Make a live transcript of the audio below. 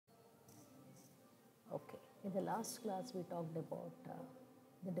In the last class, we talked about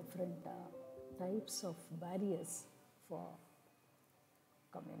the different types of barriers for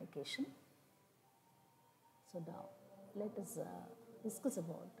communication. So now, let us discuss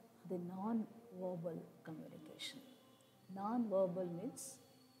about the non-verbal communication. Non-verbal means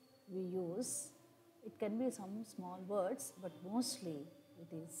we use, it can be some small words, but mostly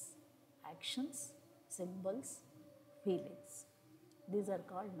it is actions, symbols, feelings. These are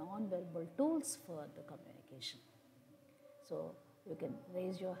called non-verbal tools for the communication. So you can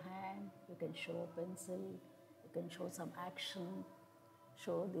raise your hand, you can show a pencil, you can show some action,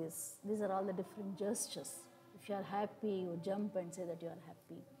 show this. These are all the different gestures. If you are happy, you jump and say that you are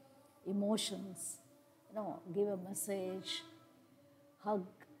happy. Emotions, give a message, hug,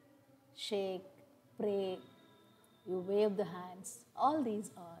 shake, pray, you wave the hands. All these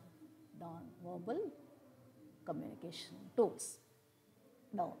are non-verbal communication tools.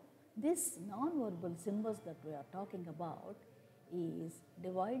 Now, this non-verbal symbols that we are talking about is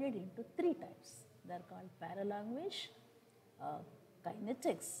divided into three types. They are called paralanguage,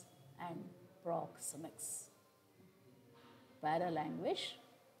 kinetics, and proxemics. Paralanguage,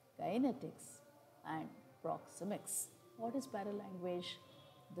 kinetics, and proxemics. What is paralanguage?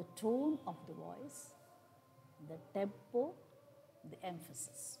 The tone of the voice, the tempo, the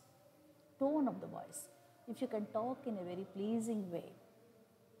emphasis. Tone of the voice. If you can talk in a very pleasing way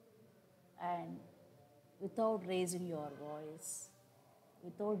and without raising your voice,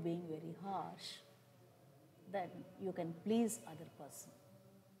 without being very harsh, then you can please other person.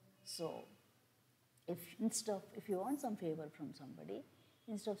 So, if you want some favor from somebody,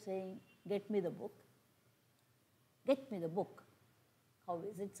 instead of saying, get me the book, how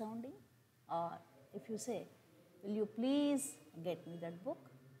is it sounding? Or if you say, will you please get me that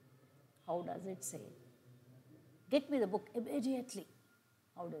book? How does it say? Get me the book immediately.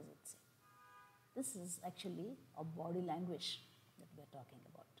 How does it say? This is actually a body language that we are talking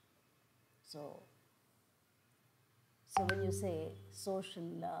about. So when you say social,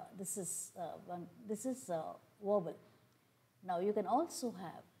 this is verbal. Now you can also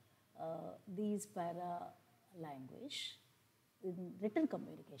have these para language in written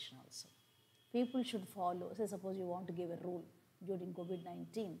communication also. People should follow. Say suppose you want to give a rule during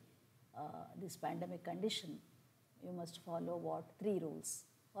COVID-19, this pandemic condition, you must follow what? 3 rules.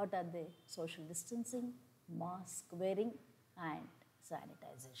 What are they? Social distancing, mask wearing, and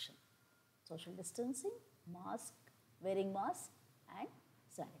sanitization. Social distancing, wearing mask, and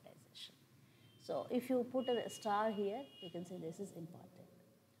sanitization. So if you put a star here, you can say this is important,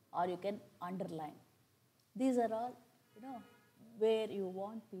 or you can underline. These are all, where you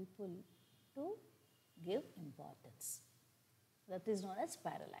want people to give importance. That is known as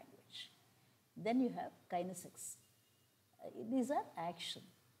paralanguage. Then you have kinesics. These are action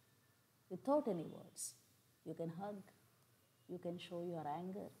without any words. You can hug, you can show your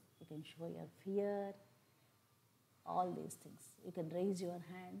anger, you can show your fear, all these things. You can raise your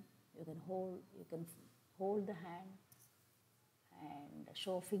hand, you can hold the hand and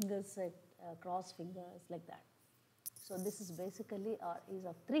show fingers, cross fingers like that. So this is basically is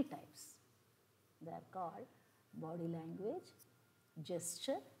of 3 types. They are called body language,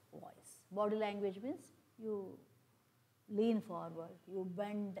 gesture, voice. Body language means you lean forward, you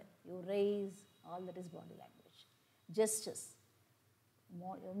bend, you raise, all that is body language. Gestures,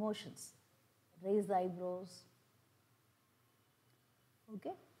 emotions, raise the eyebrows,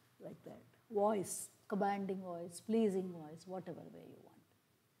 okay, like that. Voice, commanding voice, pleasing voice, whatever way you want.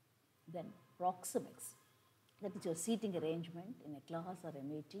 Then proxemics, that is your seating arrangement in a class or a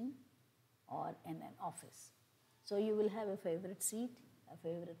meeting or in an office. So you will have a favorite seat, a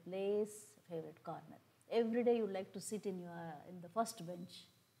favorite place, a favorite corner. Every day you like to sit in the first bench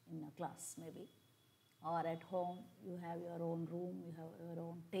in a class maybe, or at home you have your own room, you have your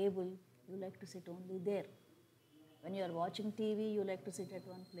own table, you like to sit only there. When you are watching TV, you like to sit at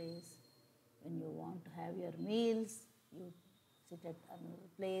one place. When you want to have your meals, you sit at another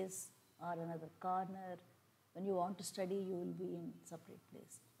place or another corner. When you want to study, you will be in separate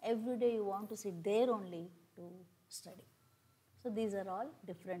place. Every day you want to sit there only to study. So these are all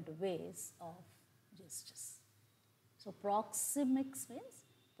different ways of gestures. So proxemics means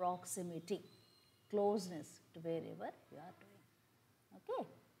proximity, closeness to wherever you are doing. Okay.